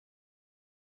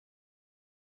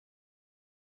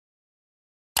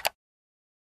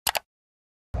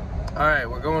All right,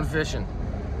 we're going fishing.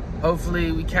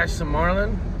 Hopefully we catch some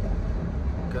marlin,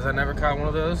 because I never caught one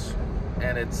of those.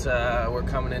 And it's we're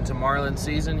coming into marlin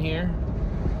season here,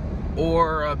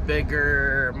 or a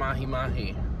bigger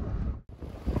mahi-mahi.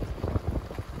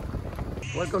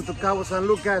 Welcome to Cabo San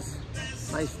Lucas,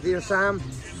 my dear Sam.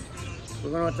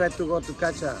 We're gonna try to go to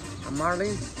catch a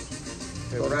marlin,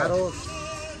 dorados,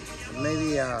 and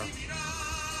maybe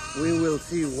we will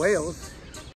see whales.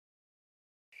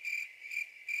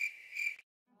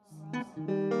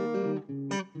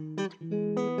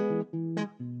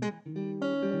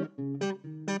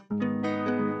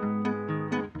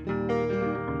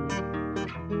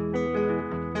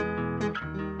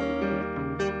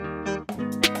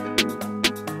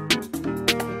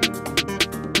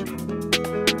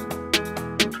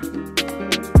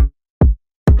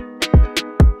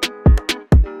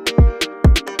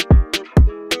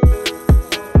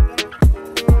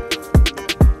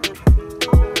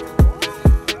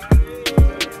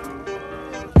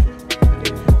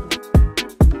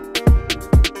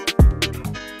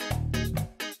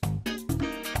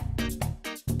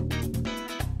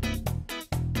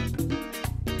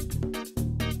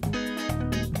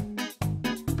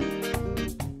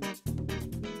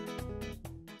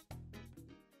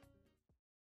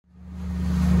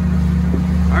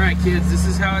 Alright kids, this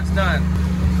is how it's done.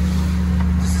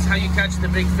 This is how you catch the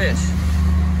big fish.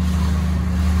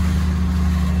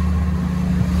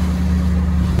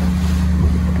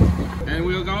 And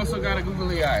we also got a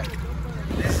googly eye.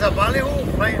 This is a ballyhoo.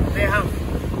 They have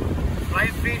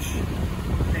flying fish.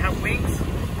 They have wings.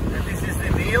 And this is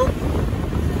the bill.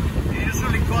 You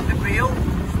usually cut the bill to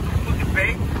put the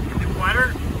bait in the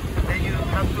water. And then you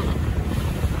have to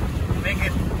make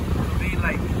it to be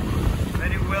like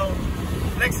very well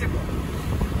flexible.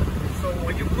 So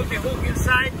when you put the hook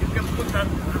inside, you can put that.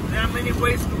 There are many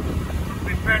ways to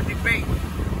prepare the bait,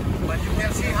 but you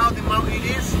can see how the mouth it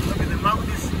is. Look at the mouth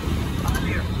is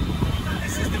here. And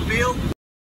this is the bill.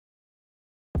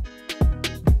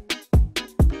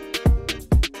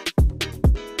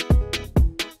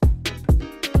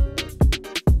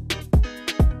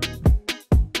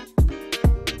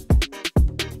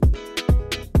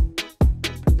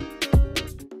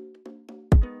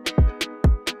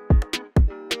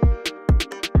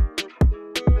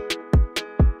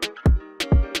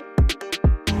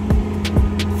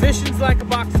 Fishing's like a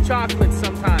box of chocolates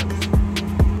sometimes.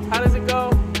 How does it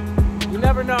go? You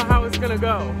never know how it's gonna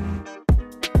go.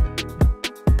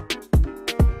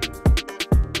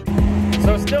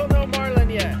 So still no marlin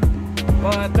yet,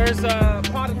 but there's a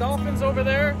pot of dolphins over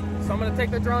there, so I'm gonna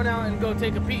take the drone out and go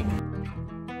take a peek.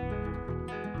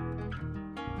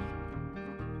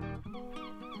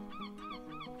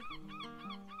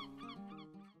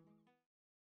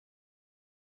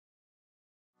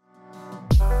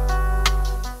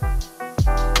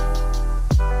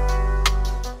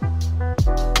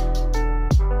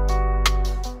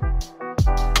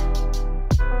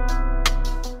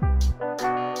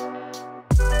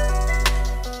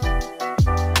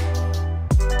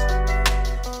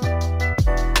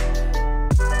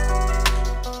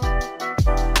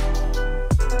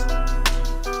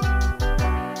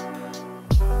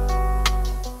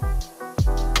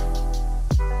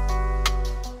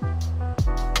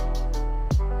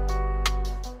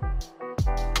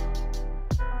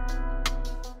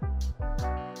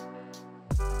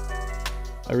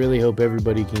 I really hope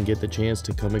everybody can get the chance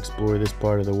to come explore this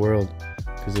part of the world,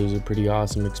 because it was a pretty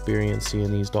awesome experience seeing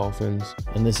these dolphins.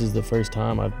 And this is the first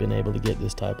time I've been able to get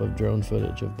this type of drone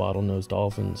footage of bottlenose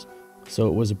dolphins. So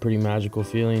it was a pretty magical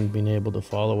feeling being able to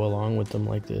follow along with them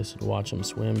like this and watch them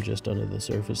swim just under the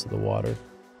surface of the water.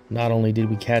 Not only did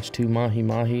we catch 2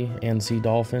 mahi-mahi and see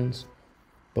dolphins,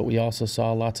 but we also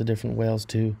saw lots of different whales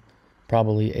too,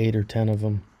 probably 8 or 10 of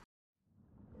them.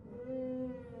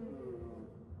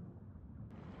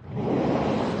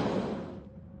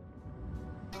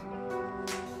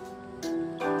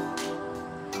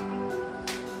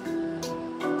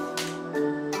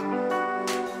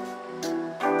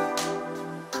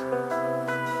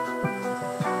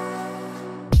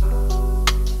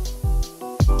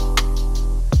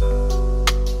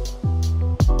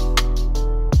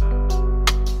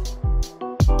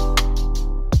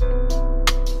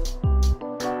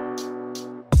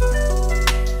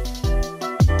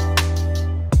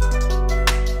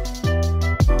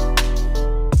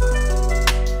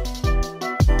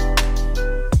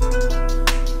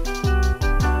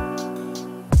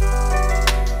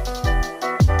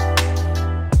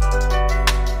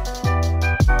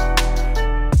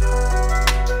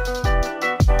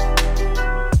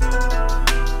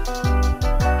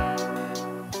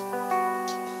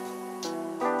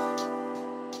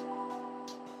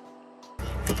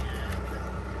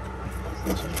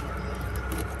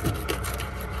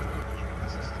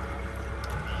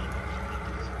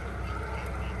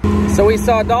 So we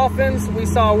saw dolphins, we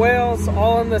saw whales,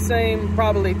 all in the same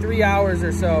probably 3 hours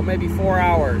or so, maybe 4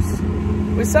 hours.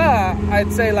 We saw,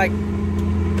 I'd say like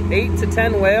 8 to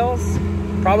 10 whales,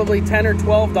 probably 10 or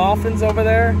 12 dolphins over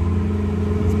there.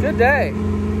 It's a good day.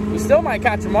 We still might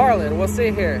catch a marlin, we'll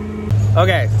see here.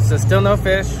 Okay, so still no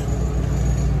fish,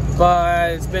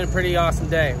 but it's been a pretty awesome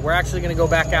day. We're actually gonna go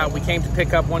back out. We came to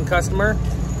pick up one customer.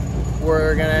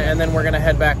 And then we're gonna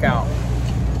head back out.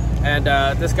 And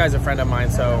this guy's a friend of mine,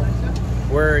 so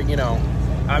we're, you know,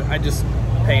 I just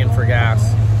paying for gas.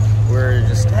 We're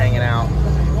just hanging out.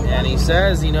 And he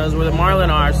says he knows where the marlin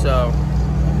are, so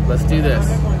let's do this.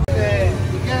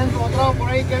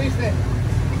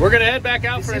 We're gonna head back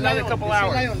out for another couple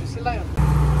hours. I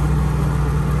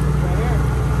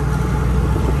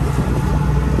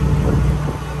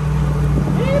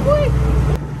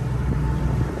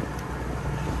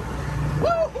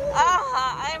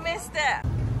missed it.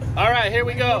 All right, here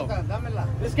we go.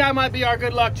 This guy might be our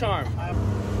good luck charm.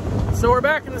 So we're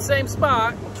back in the same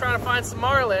spot, trying to find some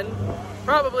marlin.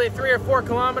 Probably 3 or 4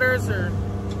 kilometers, or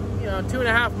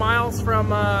 2.5 miles from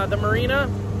the marina,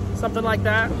 something like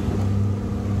that.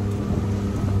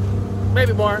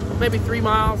 Maybe more, maybe 3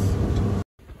 miles.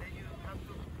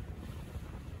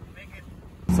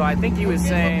 So I think he was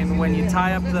saying when you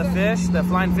tie up the fish, the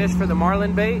flying fish for the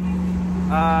marlin bait,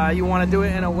 you want to do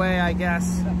it in a way, I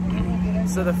guess,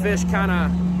 so the fish kind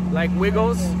of like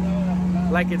wiggles,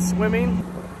 like it's swimming.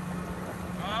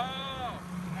 Oh.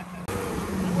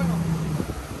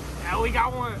 Yeah, we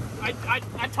got one. I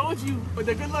told you, with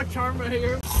the good luck charm right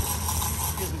here.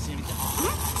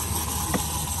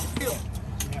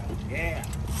 Yeah,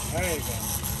 there you go.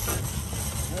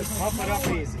 Let's pop it up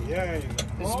easy. There you go.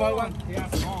 This small one? Yeah,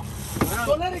 small.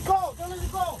 Don't let it go! Don't let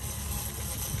it go!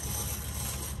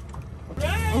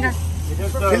 Okay.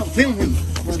 Film him.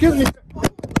 Excuse me.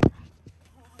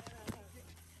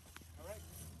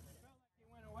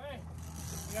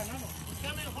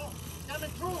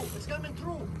 It's coming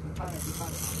through.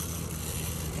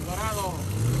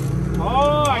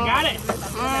 Oh, I got it.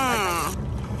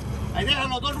 Ahí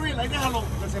déjalo, don't reel, ahí déjalo.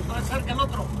 Que se acerque el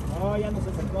otro. No, ya no se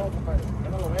acercó, compadre. Ya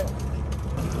no lo veo.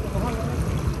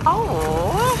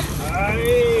 Oh.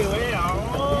 Ay, wea.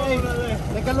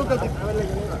 Take a look at it.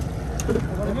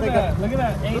 Look at that. Look at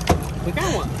that. Hey, we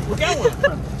got one. We got one.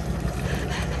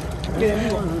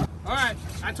 All right.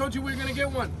 I told you we were going to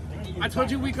get one. I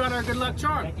told you we got our good luck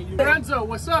charm. Lorenzo,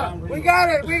 what's up? We got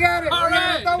it. We got it. All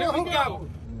right. Here we go.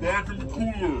 Back in the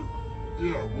cooler.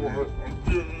 Yeah, boy,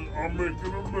 I'm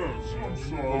making a mess. I'm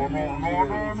sorry.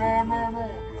 No.